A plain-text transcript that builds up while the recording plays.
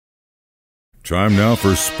Time now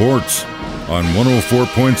for sports on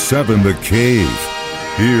 104.7 The Cave.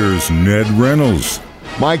 Here's Ned Reynolds.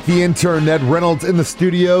 Mike the intern, Ned Reynolds in the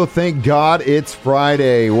studio. Thank God it's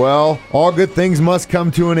Friday. Well, all good things must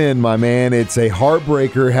come to an end, my man. It's a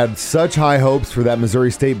heartbreaker. Had such high hopes for that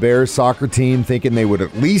Missouri State Bears soccer team, thinking they would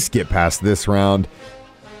at least get past this round,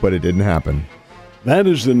 but it didn't happen. That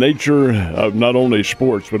is the nature of not only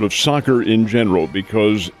sports, but of soccer in general,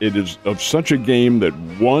 because it is of such a game that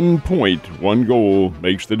 1 point, 1 goal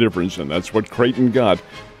makes the difference, and that's what Creighton got.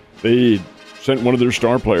 They sent one of their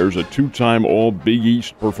star players, a 2-time All-Big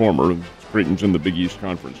East performer. Creighton's in the Big East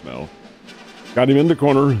Conference now. Got him in the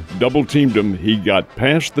corner, double-teamed him. He got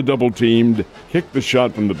past the double-teamed, kicked the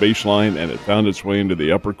shot from the baseline, and it found its way into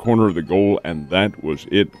the upper corner of the goal, and that was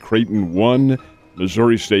it. Creighton won,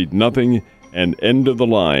 Missouri State nothing. And end of the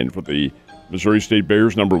line for the Missouri State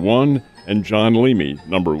Bears, number 1, and John Leamy,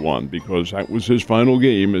 number 1, because that was his final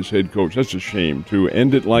game as head coach. That's a shame to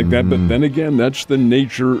end it like that, but then again, that's the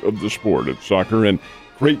nature of the sport of soccer, and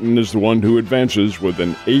Creighton is the one who advances with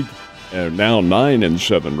an 8, now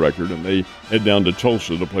 9-7 record, and they head down to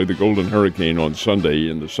Tulsa to play the Golden Hurricane on Sunday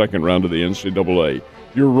in the second round of the NCAA.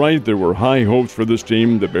 You're right, there were high hopes for this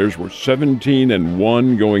team. The Bears were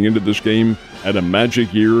 17-1 going into this game, had a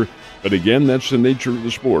magic year. But again, that's the nature of the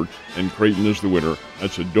sport, and Creighton is the winner.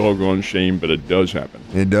 That's a doggone shame, but it does happen.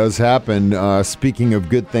 It does happen. Speaking of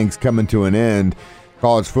good things coming to an end,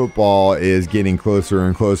 college football is getting closer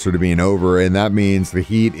and closer to being over, and that means the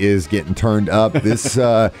heat is getting turned up. This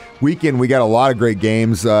weekend, we got a lot of great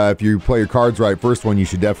games. If you play your cards right, first one you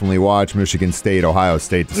should definitely watch, Michigan State, Ohio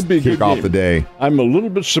State, to kick off the day. I'm a little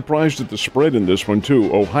bit surprised at the spread in this one,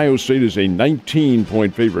 too. Ohio State is a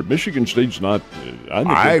 19-point favorite. Michigan State's not.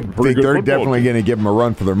 I think they're definitely going to give them a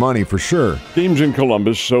run for their money, for sure. Game's in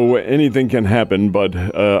Columbus, so anything can happen, but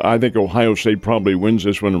I think Ohio State probably wins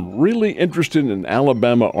this one. I'm really interested in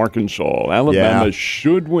Alabama, Arkansas. Alabama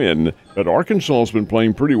should win, but Arkansas has been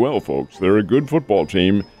playing pretty well, folks. They're a good football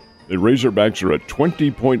team. The Razorbacks are a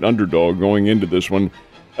 20-point underdog going into this one.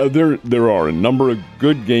 There are a number of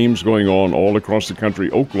good games going on all across the country.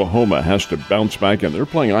 Oklahoma has to bounce back, and they're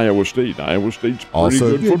playing Iowa State. Iowa State's a pretty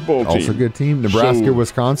good football team. Also a good team.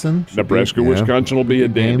 Wisconsin. Wisconsin will be a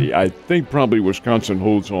dandy. Game. I think probably Wisconsin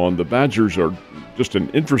holds on. The Badgers are just an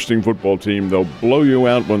interesting football team. They'll blow you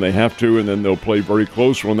out when they have to, and then they'll play very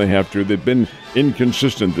close when they have to. They've been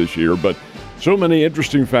inconsistent this year, but so many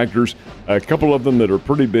interesting factors. A couple of them that are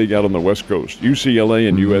pretty big out on the West Coast. UCLA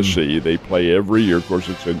and USC, they play every year. Of course,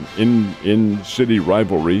 it's an in-city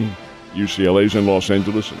rivalry. UCLA's in Los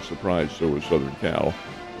Angeles, and surprise, so is Southern Cal.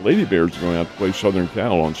 Lady Bears are going out to play Southern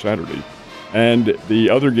Cal on Saturday. And the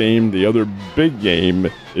other game, the other big game,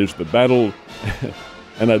 is the battle,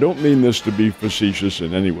 and I don't mean this to be facetious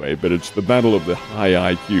in any way, but it's the battle of the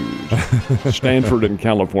high IQs. Stanford and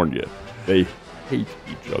California. They hate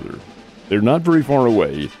each other. They're not very far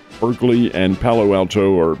away. Berkeley and Palo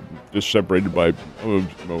Alto are just separated by,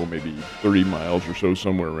 maybe 30 miles or so,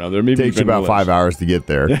 somewhere around there. Maybe takes you about 5 hours to get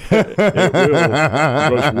there. It will,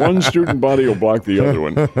 because one student body will block the other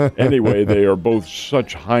one. Anyway, they are both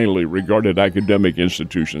such highly regarded academic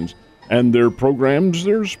institutions. And their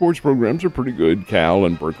sports programs are pretty good, Cal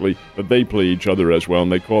and Berkeley, but they play each other as well,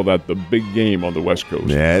 and they call that the big game on the West Coast.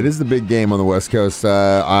 Yeah, it is the big game on the West Coast.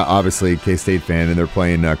 Obviously, a K-State fan, and they're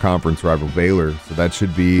playing conference rival Baylor, so that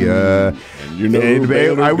should be... and you know who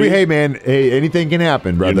Baylor beat? Hey, anything can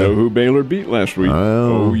happen, brother. You know who Baylor beat last week?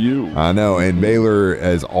 OU. I know, and Baylor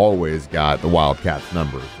has always got the Wildcats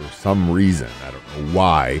numbers for some reason. I don't know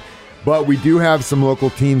why. But we do have some local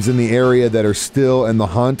teams in the area that are still in the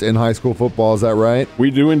hunt in high school football. Is that right? We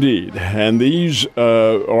do indeed. And these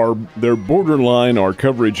they're borderline our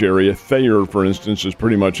coverage area. Thayer, for instance, is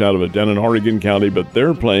pretty much out of it down in Oregon County, but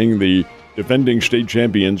they're playing the defending state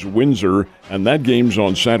champions, Windsor, and that game's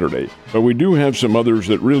on Saturday. But we do have some others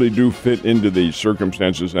that really do fit into these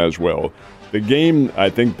circumstances as well. The game, I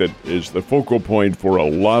think, that is the focal point for a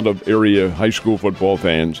lot of area high school football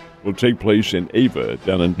fans will take place in Ava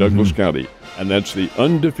down in Douglas County. And that's the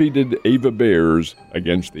undefeated Ava Bears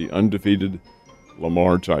against the undefeated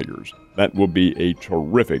Lamar Tigers. That will be a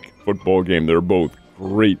terrific football game. They're both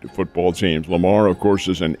great football teams. Lamar, of course,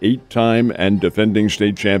 is an 8-time and defending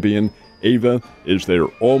state champion. Ava is there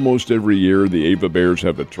almost every year. The Ava Bears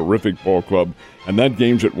have a terrific ball club. And that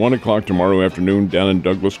game's at 1 o'clock tomorrow afternoon down in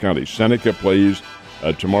Douglas County. Seneca plays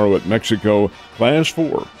tomorrow at Mexico, Class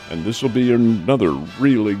 4. And this will be another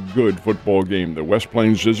really good football game. The West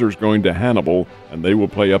Plains Scissors going to Hannibal, and they will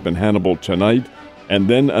play up in Hannibal tonight. And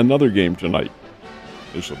then another game tonight.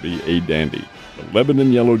 This will be a dandy. The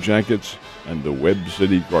Lebanon Yellow Jackets and the Webb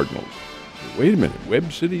City Cardinals. Wait a minute,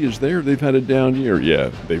 Webb City is there? They've had a down year.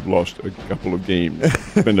 Yeah, they've lost a couple of games.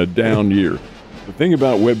 It's been a down year. The thing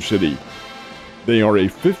about Webb City, they are a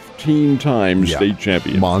 15-time state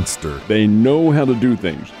champion. Monster. They know how to do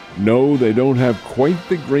things. No, they don't have quite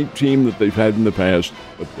the great team that they've had in the past,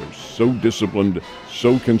 but they're so disciplined,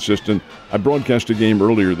 so consistent. I broadcast a game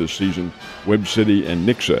earlier this season, Webb City and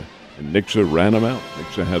Nixa, and Nixa ran them out.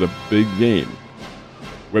 Nixa had a big game.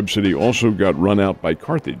 Webb City also got run out by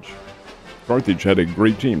Carthage. Carthage had a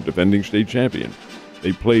great team, defending state champion.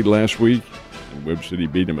 They played last week, and Webb City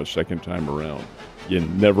beat them a second time around. You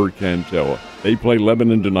never can tell. They play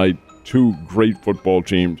Lebanon tonight, two great football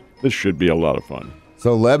teams. This should be a lot of fun.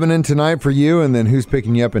 So Lebanon tonight for you, and then who's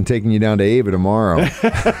picking you up and taking you down to Ava tomorrow?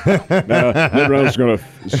 Ned Reynolds going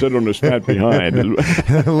to sit on his fat behind.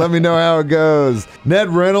 Let me know how it goes. Ned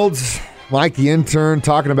Reynolds, Mike the intern,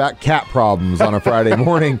 talking about cat problems on a Friday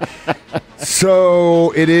morning.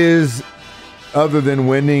 So it is, other than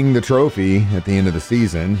winning the trophy at the end of the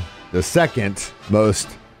season, the second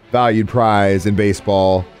most valued prize in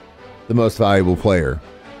baseball, the most valuable player.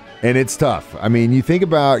 And it's tough. I mean, you think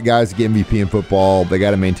about guys that get MVP in football, they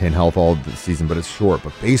got to maintain health all the season, but it's short.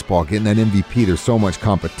 But baseball, getting that MVP, there's so much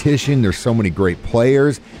competition. There's so many great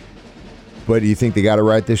players. But do you think they got it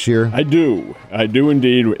right this year? I do. I do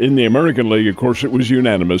indeed. In the American League, of course, it was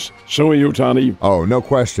unanimous. Shohei Ohtani. Oh, no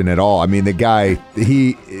question at all. I mean, the guy,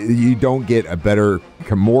 you don't get a better,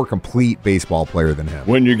 more complete baseball player than him.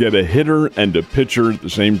 When you get a hitter and a pitcher at the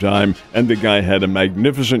same time, and the guy had a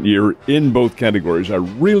magnificent year in both categories, I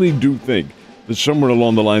really do think that somewhere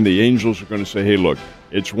along the line, the Angels are going to say, hey, look,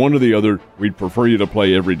 it's one or the other. We'd prefer you to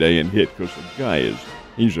play every day and hit, because the guy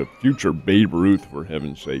he's a future Babe Ruth, for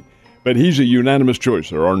heaven's sake. But he's a unanimous choice.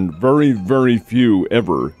 There are very, very few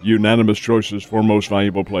ever unanimous choices for most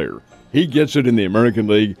valuable player. He gets it in the American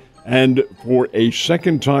League, and for a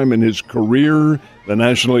second time in his career, the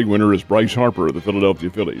National League winner is Bryce Harper of the Philadelphia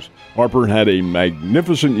Phillies. Harper had a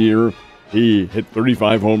magnificent year. He hit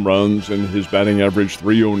 35 home runs, and his batting average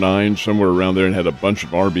 309, somewhere around there, and had a bunch of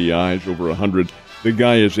RBIs, over 100. The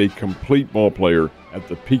guy is a complete ball player at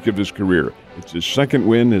the peak of his career. It's his second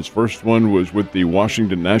win. His first one was with the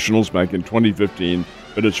Washington Nationals back in 2015.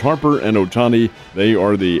 But it's Harper and Ohtani. They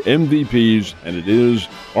are the MVPs, and it is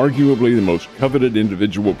arguably the most coveted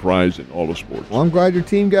individual prize in all of sports. Well, I'm glad your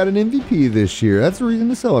team got an MVP this year. That's a reason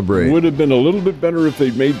to celebrate. It would have been a little bit better if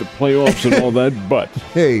they'd made the playoffs and all that, but...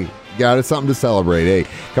 Hey, got it, something to celebrate. Hey,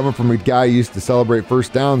 coming from a guy who used to celebrate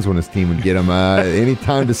first downs when his team would get them, any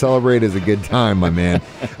time to celebrate is a good time, my man.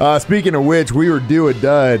 Speaking of which, we were due a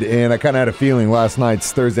dud, and I kind of had a feeling last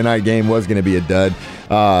night's Thursday night game was going to be a dud.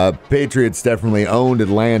 Patriots definitely owned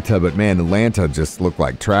Atlanta, but man, Atlanta just looked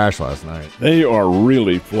like trash last night. They are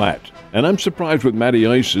really flat, and I'm surprised with Matty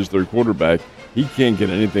Ice as their quarterback. He can't get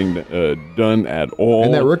anything done at all.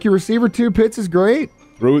 And that rookie receiver, too, Pitts, is great.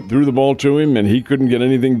 Threw the ball to him, and he couldn't get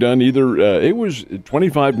anything done either. It was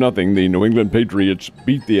 25-0. The New England Patriots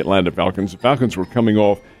beat the Atlanta Falcons. The Falcons were coming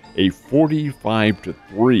off a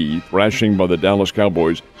 45-3 thrashing by the Dallas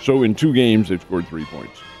Cowboys. So in 2 games, they've scored 3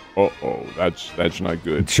 points. That's not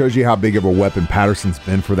good. It shows you how big of a weapon Patterson's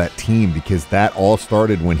been for that team, because that all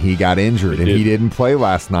started when he got injured, and he didn't play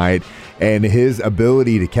last night. And his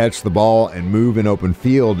ability to catch the ball and move in open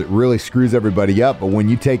field really screws everybody up. But when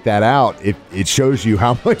you take that out, it shows you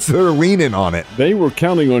how much they're leaning on it. They were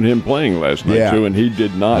counting on him playing last night, too, and he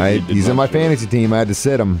did not. He's in my fantasy team. I had to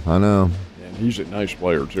sit him. I know. He's a nice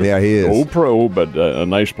player, too. Yeah, he is. Old pro, but a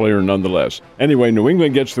nice player nonetheless. Anyway, New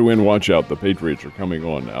England gets the win. Watch out. The Patriots are coming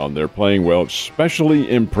on now, and they're playing well. Especially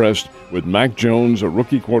impressed with Mac Jones, a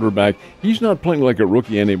rookie quarterback. He's not playing like a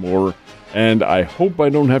rookie anymore, and I hope I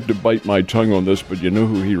don't have to bite my tongue on this, but you know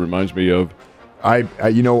who he reminds me of? I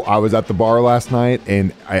was at the bar last night,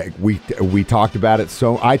 and we talked about it.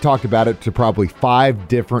 So I talked about it to probably 5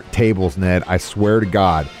 different tables, Ned. I swear to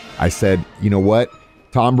God. I said, you know what?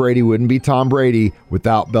 Tom Brady wouldn't be Tom Brady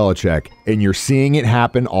without Belichick. And you're seeing it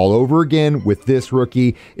happen all over again with this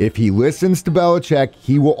rookie. If he listens to Belichick,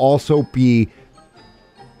 he will also be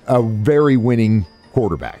a very winning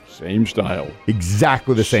quarterback. Same style.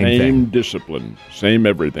 Exactly the same thing. Same discipline. Same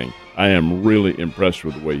everything. I am really impressed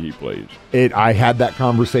with the way he plays. I had that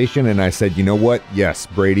conversation, and I said, you know what? Yes,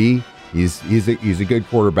 Brady, he's a good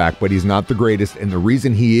quarterback, but he's not the greatest. And the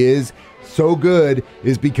reason he is so good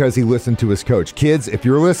is because he listened to his coach. Kids, if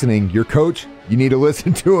you're listening, your coach You need to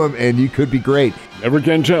listen to him, and you could be great. Never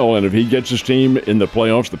can tell. And if he gets his team in the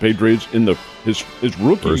playoffs, the Patriots, in his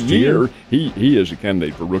rookie First year, year. he is a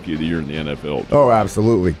candidate for Rookie of the Year in the NFL. Oh,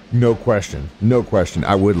 absolutely. No question. No question.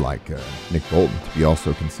 I would like Nick Bolton to be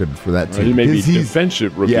also considered for that, too. He may be Because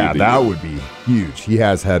defensive Rookie yeah, of the Year. that would be huge. He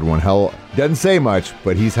has had one doesn't say much,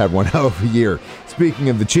 but he's had one hell of a year. Speaking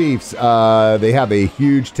of the Chiefs, they have a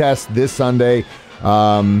huge test this Sunday.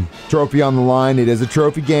 Trophy on the line. It is a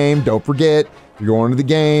trophy game. Don't forget, if you're going to the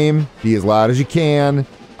game, be as loud as you can.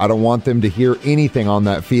 I don't want them to hear anything on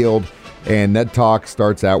that field. And Ned Talk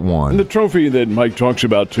starts at 1. And the trophy that Mike talks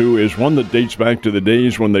about, too, is one that dates back to the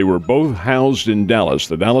days when they were both housed in Dallas.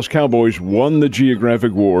 The Dallas Cowboys won the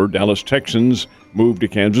geographic war. Dallas Texans moved to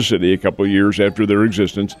Kansas City a couple of years after their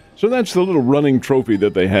existence. So that's the little running trophy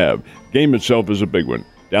that they have. Game itself is a big one.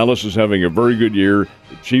 Dallas is having a very good year.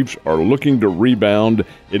 The Chiefs are looking to rebound.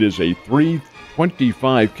 It is a 3:25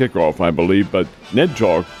 kickoff, I believe. But Ned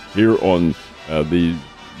Talk here on the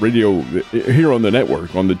radio, here on the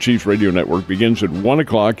network, on the Chiefs radio network, begins at 1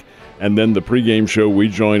 o'clock, and then the pregame show we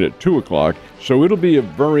join at 2 o'clock. So it'll be a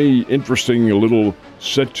very interesting little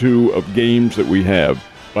set two of games that we have.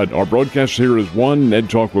 But our broadcast here is 1. Ned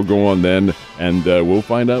Talk will go on then, and we'll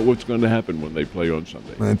find out what's going to happen when they play on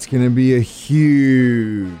Sunday. It's going to be a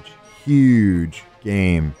huge, huge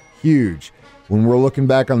game. Huge. When we're looking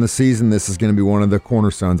back on the season, this is going to be one of the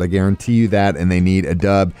cornerstones. I guarantee you that, and they need a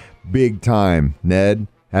dub big time. Ned,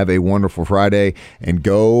 have a wonderful Friday, and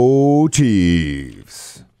go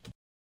Chiefs.